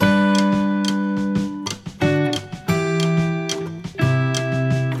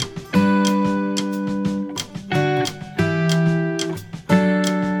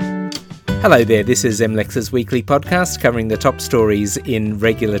Hello there, this is MLEX's weekly podcast covering the top stories in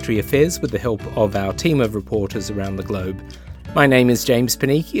regulatory affairs with the help of our team of reporters around the globe. My name is James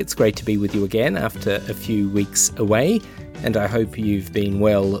Panichi. It's great to be with you again after a few weeks away, and I hope you've been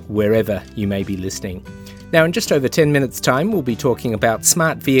well wherever you may be listening. Now, in just over 10 minutes' time, we'll be talking about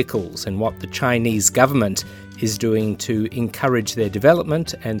smart vehicles and what the Chinese government is doing to encourage their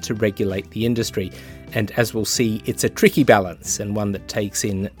development and to regulate the industry. And as we'll see, it's a tricky balance and one that takes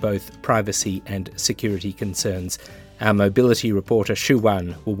in both privacy and security concerns. Our mobility reporter Shu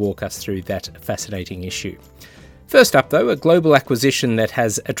Wan will walk us through that fascinating issue. First up, though, a global acquisition that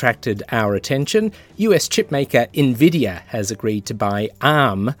has attracted our attention. US chipmaker NVIDIA has agreed to buy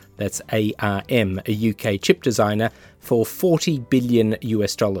ARM, that's A-R-M, a UK chip designer, for $40 billion.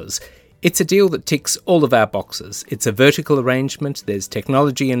 It's a deal that ticks all of our boxes. It's a vertical arrangement, there's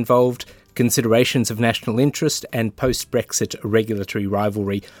technology involved, considerations of national interest and post-Brexit regulatory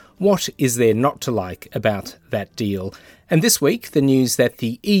rivalry. What is there not to like about that deal? And this week, the news that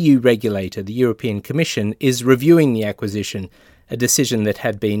the EU regulator, the European Commission, is reviewing the acquisition, a decision that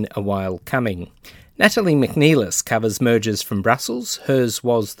had been a while coming. Natalie McNeilis covers mergers from Brussels. Hers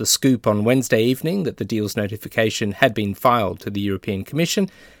was the scoop on Wednesday evening that the deal's notification had been filed to the European Commission,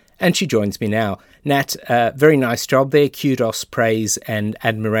 and she joins me now. Nat, very nice job there. Kudos, praise and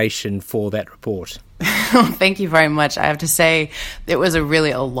admiration for that report. Thank you very much. I have to say, it was a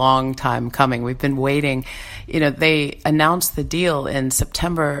long time coming. We've been waiting. They announced the deal in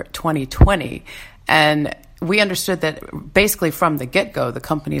September 2020, and we understood that basically from the get-go, the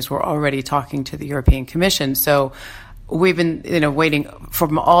companies were already talking to the European Commission. So we've been, waiting for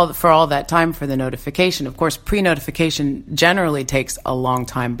all that time for the notification. Of course, pre-notification generally takes a long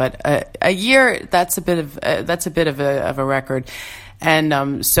time, but a year, that's a bit of a record.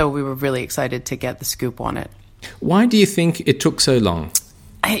 And so we were really excited to get the scoop on it. Why do you think it took so long?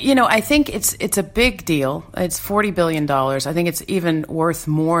 I think it's a big deal. It's $40 billion. I think it's even worth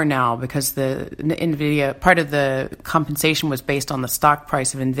more now because the NVIDIA, part of the compensation was based on the stock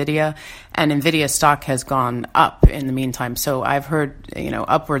price of NVIDIA, and NVIDIA stock has gone up in the meantime. So I've heard,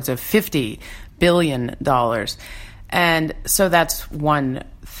 upwards of $50 billion. And so that's one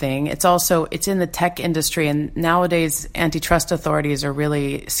thing. It's in the tech industry, and nowadays antitrust authorities are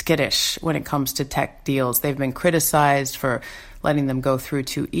really skittish when it comes to tech deals. They've been criticized for letting them go through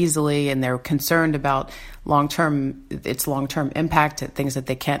too easily, and they're concerned about long-term impact at things that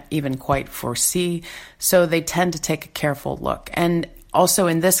they can't even quite foresee. So they tend to take a careful look. And also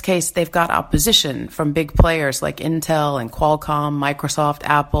in this case, they've got opposition from big players like Intel and Qualcomm, Microsoft,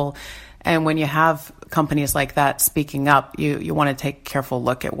 Apple. And when you have companies like that speaking up, you want to take a careful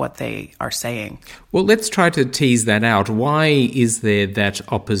look at what they are saying. Well, let's try to tease that out. Why is there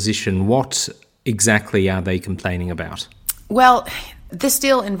that opposition? What exactly are they complaining about? Well, this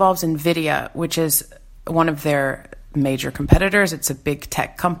deal involves NVIDIA, which is one of their major competitors. It's a big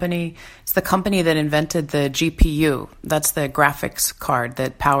tech company. It's the company that invented the GPU. That's the graphics card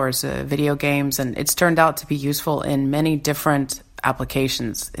that powers video games, and it's turned out to be useful in many different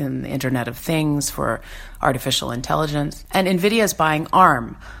applications in the Internet of Things for artificial intelligence. And NVIDIA is buying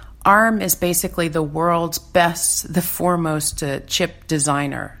ARM. ARM is basically the world's best, the foremost chip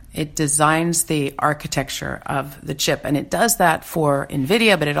designer. It designs the architecture of the chip, and it does that for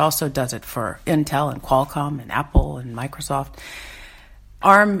NVIDIA, but it also does it for Intel and Qualcomm and Apple and Microsoft.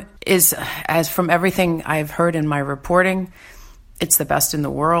 ARM is, as from everything I've heard in my reporting, it's the best in the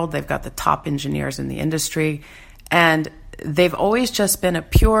world. They've got the top engineers in the industry, and they've always just been a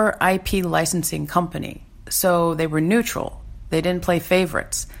pure IP licensing company. So they were neutral. They didn't play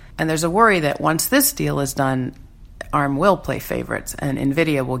favorites. And there's a worry that once this deal is done, ARM will play favorites and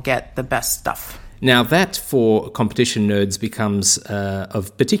NVIDIA will get the best stuff. Now that, for competition nerds, becomes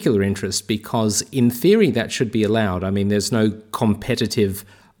of particular interest because in theory that should be allowed. I mean, there's no competitive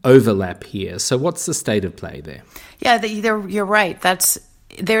overlap here. So what's the state of play there? Yeah, you're right.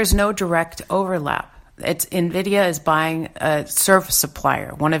 There's no direct overlap. NVIDIA is buying a service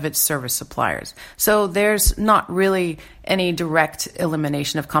supplier, one of its service suppliers. So there's not really any direct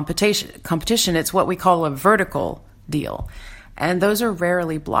elimination of competition. It's what we call a vertical deal. And those are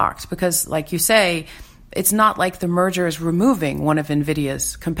rarely blocked because, like you say, it's not like the merger is removing one of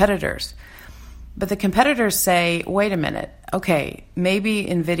NVIDIA's competitors. But the competitors say, wait a minute, okay, maybe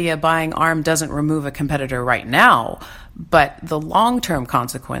NVIDIA buying ARM doesn't remove a competitor right now, but the long-term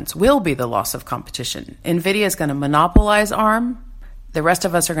consequence will be the loss of competition. NVIDIA is going to monopolize ARM. The rest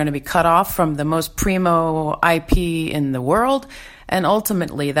of us are going to be cut off from the most primo IP in the world. And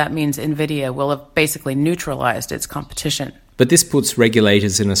ultimately, that means NVIDIA will have basically neutralized its competition. But this puts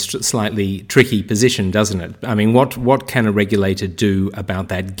regulators in a slightly tricky position, doesn't it? I mean, what can a regulator do about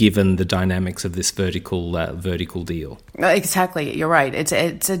that, given the dynamics of this vertical deal? Exactly, you're right.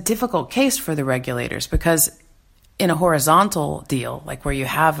 It's a difficult case for the regulators because in a horizontal deal, like where you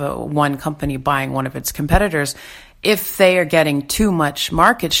have one company buying one of its competitors, if they are getting too much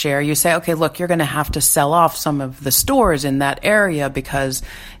market share, you say, okay, look, you're going to have to sell off some of the stores in that area because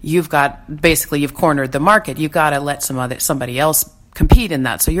you've cornered the market. You've got to let somebody else compete in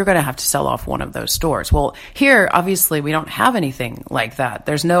that. So you're going to have to sell off one of those stores. Well, here, obviously, we don't have anything like that.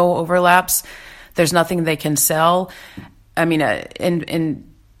 There's no overlaps. There's nothing they can sell. I mean,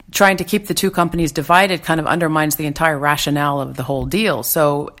 in trying to keep the two companies divided kind of undermines the entire rationale of the whole deal.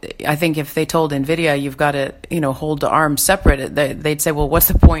 So I think if they told NVIDIA, you've got to, hold the ARM separate, they'd say, well, what's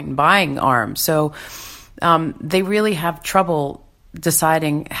the point in buying ARM? So they really have trouble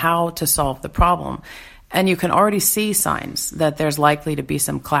deciding how to solve the problem. And you can already see signs that there's likely to be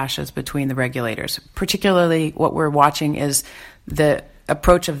some clashes between the regulators. Particularly what we're watching is the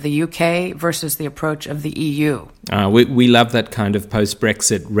approach of the UK versus the approach of the EU. We love that kind of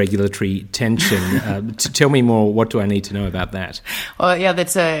post-Brexit regulatory tension. Tell me more. What do I need to know about that? Well, yeah,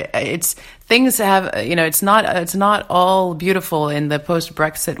 things have, it's not all beautiful in the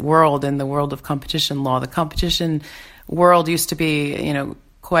post-Brexit world, in the world of competition law. The competition world used to be,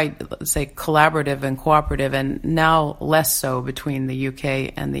 quite, let's say, collaborative and cooperative, and now less so between the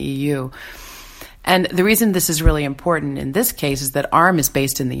UK and the EU. And the reason this is really important in this case is that ARM is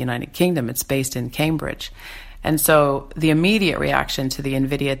based in the United Kingdom. It's based in Cambridge. And so the immediate reaction to the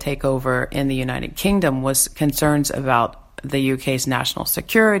NVIDIA takeover in the United Kingdom was concerns about the UK's national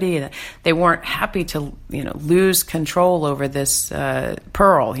security. They weren't happy to, lose control over this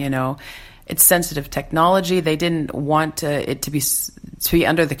Pearl, It's sensitive technology. They didn't want it to be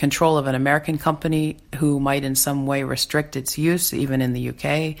under the control of an American company who might in some way restrict its use, even in the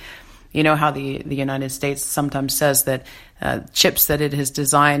UK. You know how the United States sometimes says that chips that it has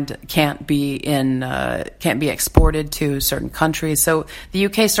designed can't be exported to certain countries. So the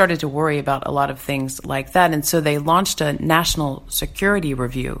UK started to worry about a lot of things like that, and so they launched a national security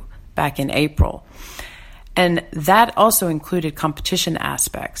review back in April. And that also included competition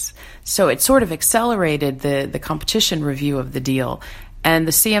aspects. So it sort of accelerated the competition review of the deal. And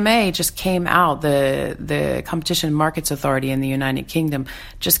the CMA just came out, the Competition and Markets Authority in the United Kingdom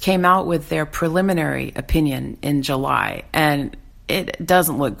just came out with their preliminary opinion in July. And it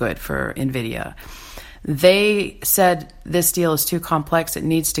doesn't look good for NVIDIA. They said this deal is too complex. It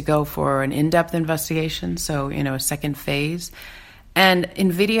needs to go for an in-depth investigation, so, a second phase. And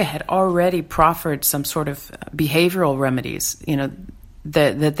NVIDIA had already proffered some sort of behavioral remedies,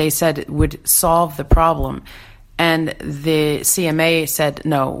 that they said would solve the problem. And the CMA said,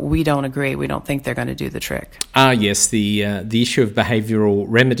 no, we don't agree. We don't think they're going to do the trick. Yes, the issue of behavioural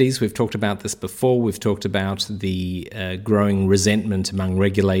remedies. We've talked about this before. We've talked about the growing resentment among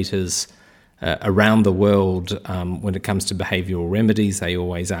regulators around the world when it comes to behavioural remedies. They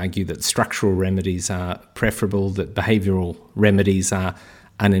always argue that structural remedies are preferable, that behavioural remedies are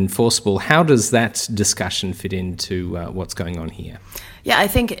unenforceable. How does that discussion fit into what's going on here? Yeah, I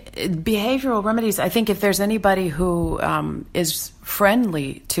think behavioral remedies, I think if there's anybody who is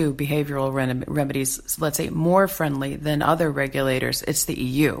friendly to behavioral remedies, let's say more friendly than other regulators, it's the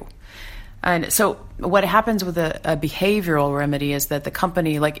EU. And so what happens with a behavioral remedy is that the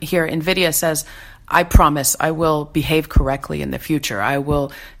company, like here, NVIDIA says, I promise I will behave correctly in the future. I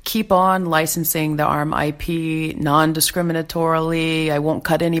will keep on licensing the ARM IP non-discriminatorily. I won't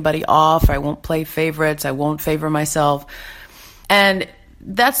cut anybody off. I won't play favorites. I won't favor myself. And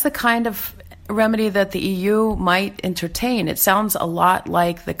that's the kind of remedy that the EU might entertain. It sounds a lot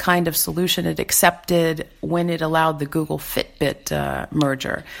like the kind of solution it accepted when it allowed the Google Fitbit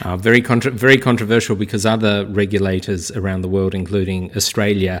merger. Very controversial because other regulators around the world, including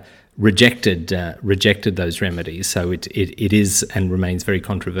Australia, rejected those remedies. So it is and remains very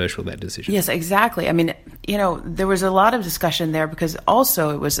controversial, that decision. Yes, exactly. I mean, there was a lot of discussion there because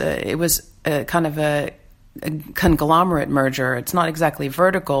also it was a kind of a conglomerate merger. It's not exactly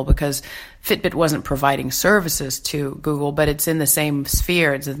vertical because Fitbit wasn't providing services to Google, but it's in the same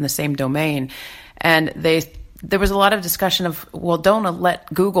sphere, it's in the same domain. And there was a lot of discussion of, well, don't let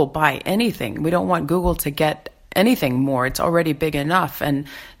Google buy anything. We don't want Google to get anything more. It's already big enough. And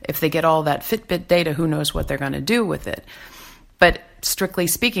if they get all that Fitbit data, who knows what they're going to do with it. But strictly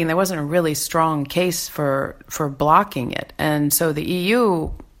speaking, there wasn't a really strong case for blocking it. And so the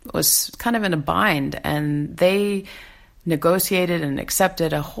EU was kind of in a bind, and they negotiated and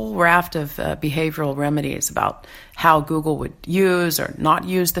accepted a whole raft of behavioral remedies about how Google would use or not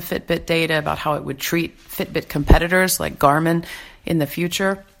use the Fitbit data, about how it would treat Fitbit competitors like Garmin in the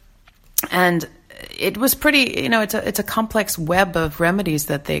future. And it was pretty, it's a complex web of remedies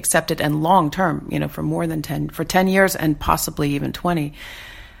that they accepted, and long term, for 10 years and possibly even 20.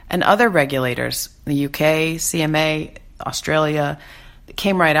 And other regulators, the UK, CMA, Australia,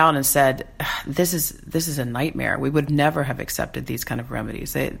 came right out and said, this is a nightmare. We would never have accepted these kind of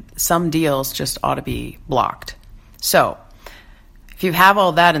remedies. Some deals just ought to be blocked. So if you have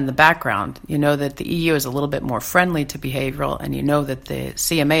all that in the background, you know that the EU is a little bit more friendly to behavioral, and you know that the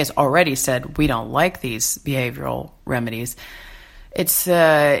CMA has already said we don't like these behavioral remedies. It's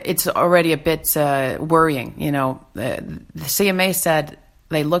already a bit worrying. The CMA said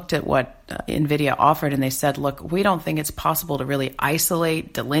they looked at what NVIDIA offered and they said, look, we don't think it's possible to really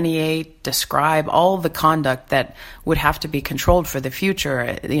isolate, delineate, describe all the conduct that would have to be controlled for the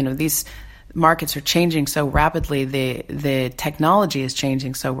future. These markets are changing so rapidly, the technology is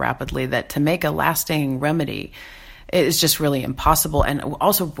changing so rapidly that to make a lasting remedy is just really impossible. And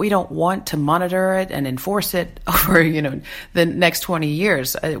also, we don't want to monitor it and enforce it over, the next 20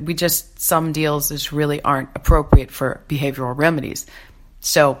 years. Some deals just really aren't appropriate for behavioral remedies.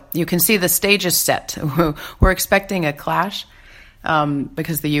 So you can see the stage is set. We're expecting a clash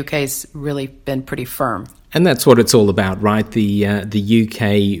because the UK's really been pretty firm. And that's what it's all about, right? The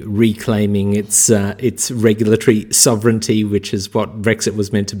UK reclaiming its regulatory sovereignty, which is what Brexit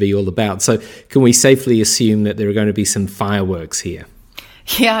was meant to be all about. So can we safely assume that there are going to be some fireworks here?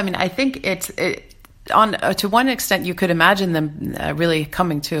 Yeah, I think to one extent, you could imagine them really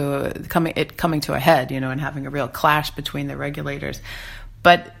coming to a head, and having a real clash between the regulators.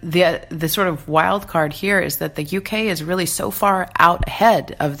 But the sort of wild card here is that the UK is really so far out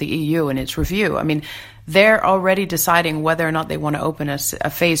ahead of the EU in its review. They're already deciding whether or not they want to open a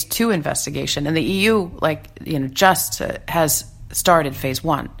phase 2 investigation, and the EU, just has started phase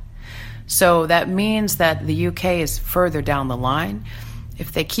 1. So that means that the UK is further down the line.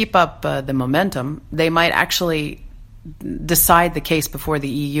 If they keep up the momentum, they might actually decide the case before the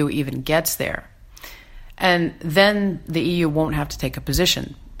EU even gets there. And then the EU won't have to take a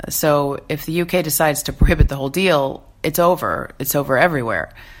position. So if the UK decides to prohibit the whole deal, it's over. It's over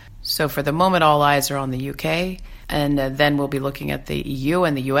everywhere. So for the moment, all eyes are on the UK, and then we'll be looking at the EU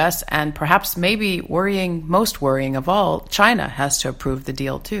and the US, and perhaps maybe most worrying of all, China has to approve the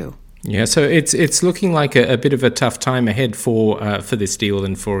deal too. Yeah, so it's looking like a bit of a tough time ahead for this deal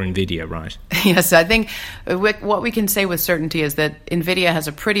and for NVIDIA, right? Yes, I think what we can say with certainty is that NVIDIA has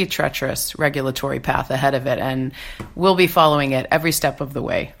a pretty treacherous regulatory path ahead of it, and we'll be following it every step of the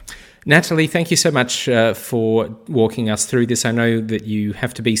way. Natalie, thank you so much for walking us through this. I know that you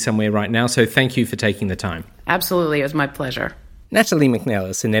have to be somewhere right now, so thank you for taking the time. Absolutely, it was my pleasure. Natalie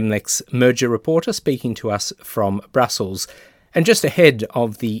McNellis, an MLEX merger reporter, speaking to us from Brussels. And just ahead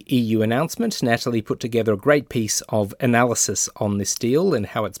of the EU announcement, Natalie put together a great piece of analysis on this deal and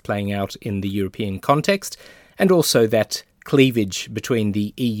how it's playing out in the European context, and also that cleavage between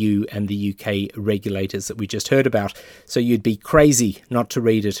the EU and the UK regulators that we just heard about. So you'd be crazy not to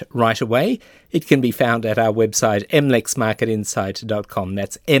read it right away. It can be found at our website, mlexmarketinsight.com.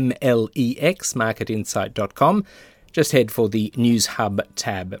 That's MLEX, marketinsight.com. Just head for the News Hub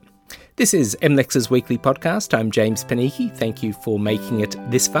tab. This is MLEX's weekly podcast. I'm James Panichi. Thank you for making it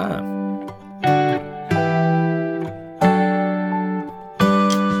this far.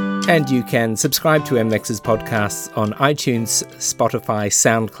 And you can subscribe to MLEX's podcasts on iTunes, Spotify,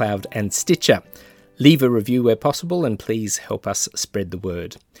 SoundCloud and Stitcher. Leave a review where possible and please help us spread the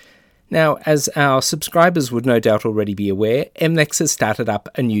word. Now, as our subscribers would no doubt already be aware, MLEX has started up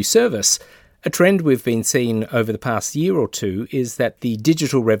a new service. A trend we've been seeing over the past year or two is that the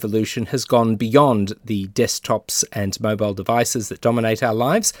digital revolution has gone beyond the desktops and mobile devices that dominate our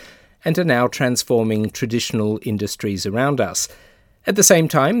lives and are now transforming traditional industries around us. At the same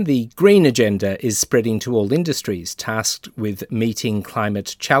time, the green agenda is spreading to all industries tasked with meeting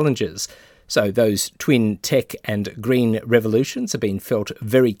climate challenges. So those twin tech and green revolutions have been felt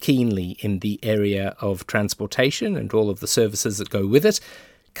very keenly in the area of transportation and all of the services that go with it.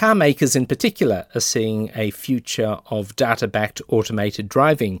 Car makers in particular are seeing a future of data-backed automated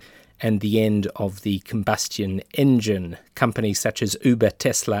driving and the end of the combustion engine. Companies such as Uber,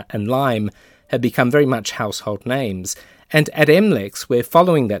 Tesla and Lime have become very much household names. And at MLEX, we're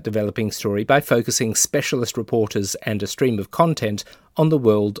following that developing story by focusing specialist reporters and a stream of content on the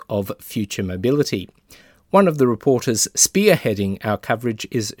world of future mobility. One of the reporters spearheading our coverage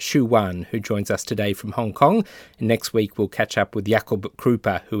is Xu Wan, who joins us today from Hong Kong. And next week we'll catch up with Jakob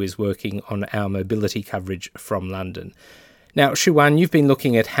Krupa, who is working on our mobility coverage from London. Now, Xu Wan, you've been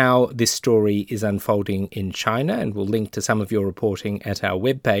looking at how this story is unfolding in China, and we'll link to some of your reporting at our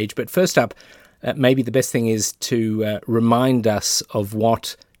webpage. But first up, maybe the best thing is to remind us of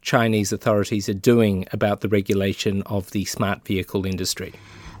what Chinese authorities are doing about the regulation of the smart vehicle industry.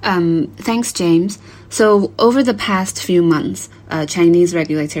 Thanks, James. So over the past few months, Chinese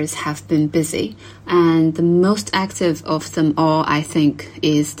regulators have been busy, and the most active of them all, I think,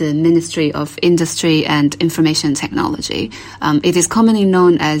 is the Ministry of Industry and Information Technology. It is commonly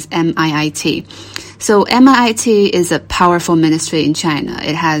known as MIIT. So MIIT is a powerful ministry in China.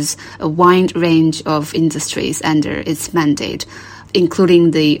 It has a wide range of industries under its mandate,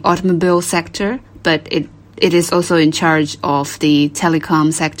 including the automobile sector, but it is also in charge of the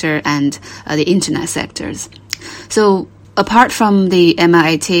telecom sector and the internet sectors. So apart from the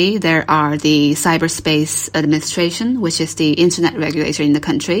MIIT, there are the Cyberspace Administration, which is the internet regulator in the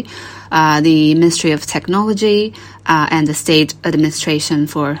country, the Ministry of Technology, and the State Administration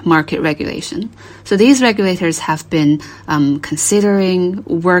for Market Regulation. So these regulators have been considering,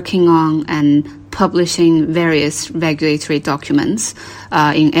 working on, and publishing various regulatory documents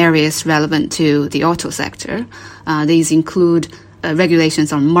in areas relevant to the auto sector. These include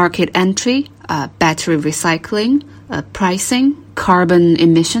regulations on market entry, battery recycling, pricing, carbon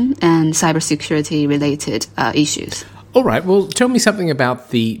emission, and cybersecurity related issues. All right, well, tell me something about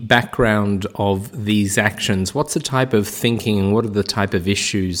the background of these actions. What's the type of thinking and what are the type of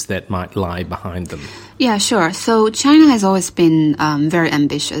issues that might lie behind them? Yeah, sure. So China has always been very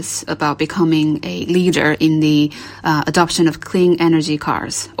ambitious about becoming a leader in the adoption of clean energy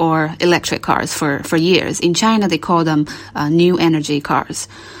cars or electric cars for years. In China, they call them new energy cars.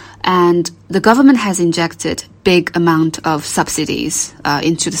 And the government has injected big amount of subsidies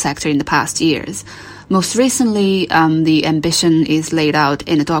into the sector in the past years. Most recently, the ambition is laid out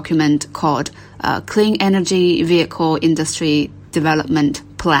in a document called Clean Energy Vehicle Industry Development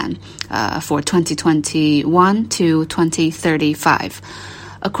Plan for 2021 to 2035.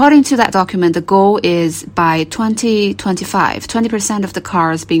 According to that document, the goal is by 2025, 20% of the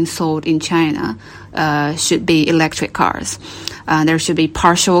cars being sold in China should be electric cars. There should be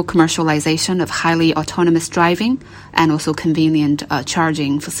partial commercialization of highly autonomous driving and also convenient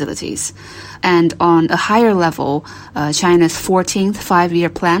charging facilities. And on a higher level, China's 14th five-year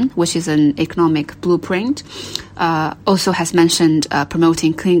plan, which is an economic blueprint, also has mentioned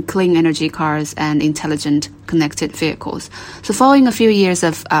promoting clean energy cars and intelligent connected vehicles. So following a few years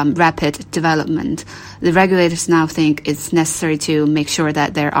of rapid development, the regulators now think it's necessary to make sure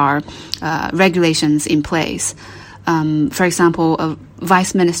that there are regulations in place. For example, a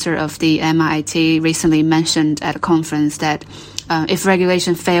vice minister of the MIIT recently mentioned at a conference that if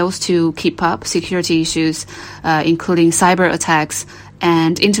regulation fails to keep up, security issues, including cyber attacks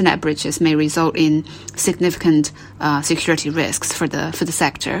and internet breaches, may result in significant security risks for the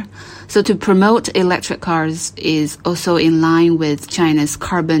sector. So to promote electric cars is also in line with China's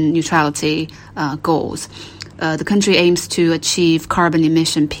carbon neutrality goals. The country aims to achieve carbon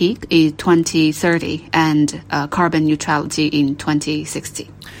emission peak in 2030 and carbon neutrality in 2060.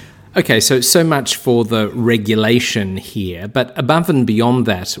 Okay, so much for the regulation here. But above and beyond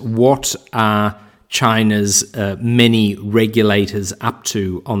that, what are China's many regulators up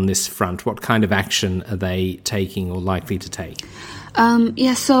to on this front? What kind of action are they taking or likely to take?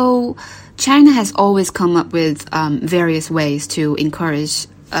 So China has always come up with various ways to encourage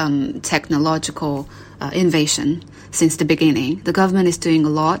technological innovation since the beginning. The government is doing a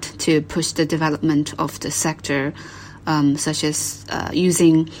lot to push the development of the sector, such as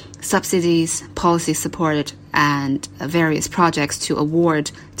using subsidies, policy support, and various projects to award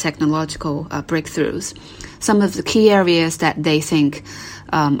technological breakthroughs. Some of the key areas that they think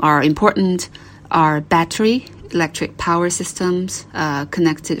are important are battery, electric power systems,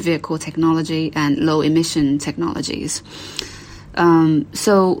 connected vehicle technology, and low-emission technologies.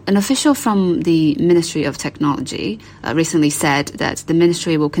 So an official from the Ministry of Technology recently said that the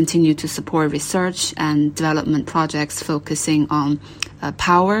ministry will continue to support research and development projects focusing on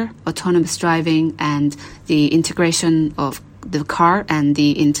power, autonomous driving, and the integration of the car and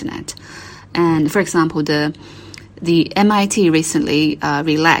the internet. And for example, the MIT recently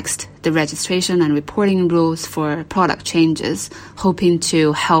relaxed the registration and reporting rules for product changes, hoping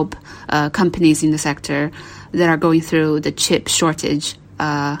to help companies in the sector that are going through the chip shortage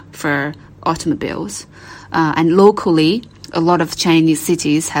for automobiles. And locally, a lot of Chinese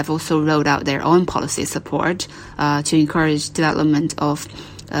cities have also rolled out their own policy support to encourage development of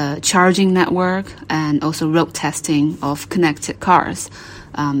charging network and also road testing of connected cars.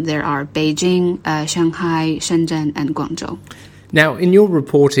 There are Beijing, Shanghai, Shenzhen, and Guangzhou. Now, in your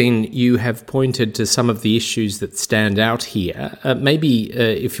reporting, you have pointed to some of the issues that stand out here. Maybe,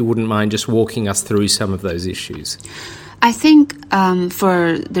 if you wouldn't mind, just walking us through some of those issues. I think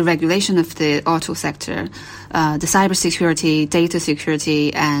for the regulation of the auto sector, the cybersecurity, data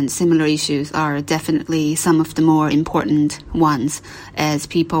security, and similar issues are definitely some of the more important ones, as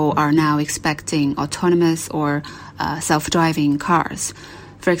people are now expecting autonomous or self-driving cars.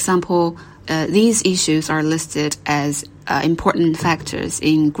 For example, these issues are listed as important factors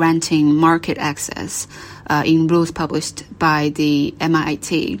in granting market access in rules published by the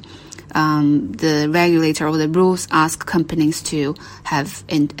MIT. The regulator or the rules ask companies to have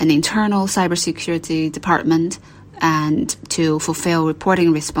an internal cybersecurity department and to fulfill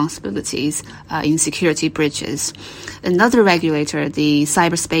reporting responsibilities in security breaches. Another regulator, the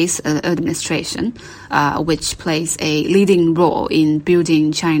Cyberspace Administration, which plays a leading role in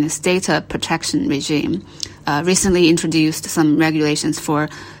building China's data protection regime, recently introduced some regulations for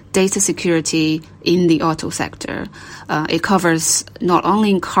data security in the auto sector. It covers not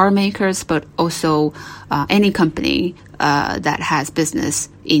only car makers, but also any company that has business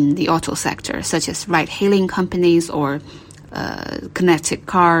in the auto sector, such as ride-hailing companies or connected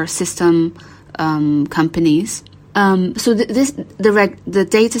car system companies. So the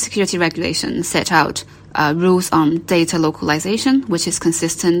data security regulation set out rules on data localization, which is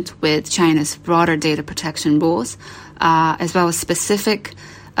consistent with China's broader data protection rules, as well as specific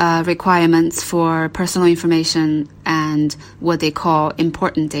requirements for personal information and what they call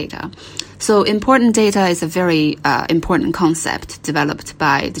important data. So important data is a very important concept developed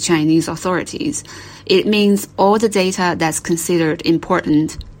by the Chinese authorities. It means all the data that's considered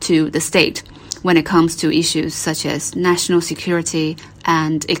important to the state when it comes to issues such as national security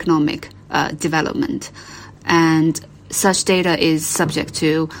and economic development. And such data is subject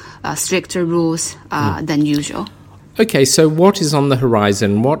to stricter rules than usual. Okay, so what is on the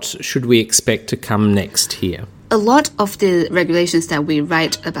horizon? What should we expect to come next here? A lot of the regulations that we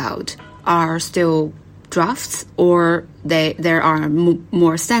write about are still drafts, or there are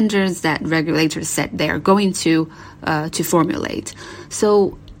more standards that regulators said they are going to formulate.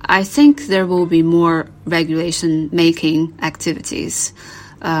 So I think there will be more regulation-making activities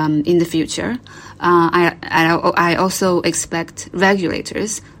in the future. I also expect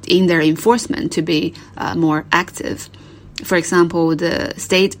regulators in their enforcement to be more active. For example, the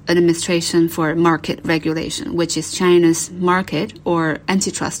State Administration for Market Regulation, which is China's market or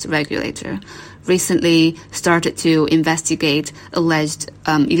antitrust regulator, recently started to investigate alleged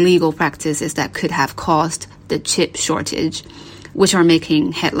illegal practices that could have caused the chip shortage, which are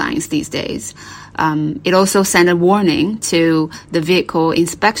making headlines these days. It also sent a warning to the vehicle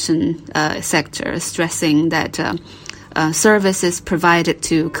inspection sector, stressing that services provided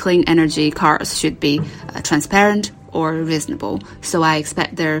to clean energy cars should be transparent or reasonable. So I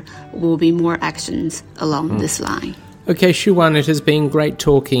expect there will be more actions along this line. Okay, Xu Wan, it has been great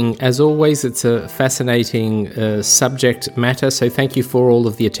talking. As always, it's a fascinating subject matter, so thank you for all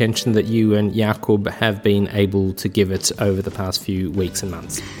of the attention that you and Jakub have been able to give it over the past few weeks and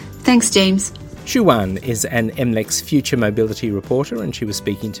months. Thanks, James. Xu Wan is an MLEX future mobility reporter, and she was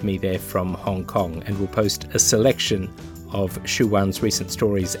speaking to me there from Hong Kong, and we'll post a selection of Xu Wan's recent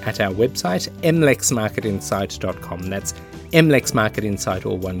stories at our website, mlexmarketinsight.com. That's mlexmarketinsight,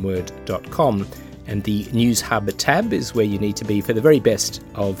 all one word.com. And the News Hub tab is where you need to be for the very best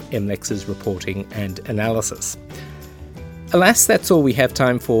of MLEX's reporting and analysis. Alas, that's all we have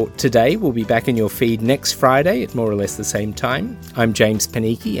time for today. We'll be back in your feed next Friday at more or less the same time. I'm James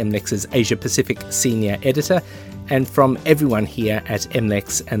Panichi, MLEX's Asia Pacific Senior Editor. And from everyone here at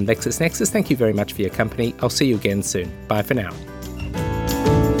MLEX and LexisNexis, thank you very much for your company. I'll see you again soon. Bye for now.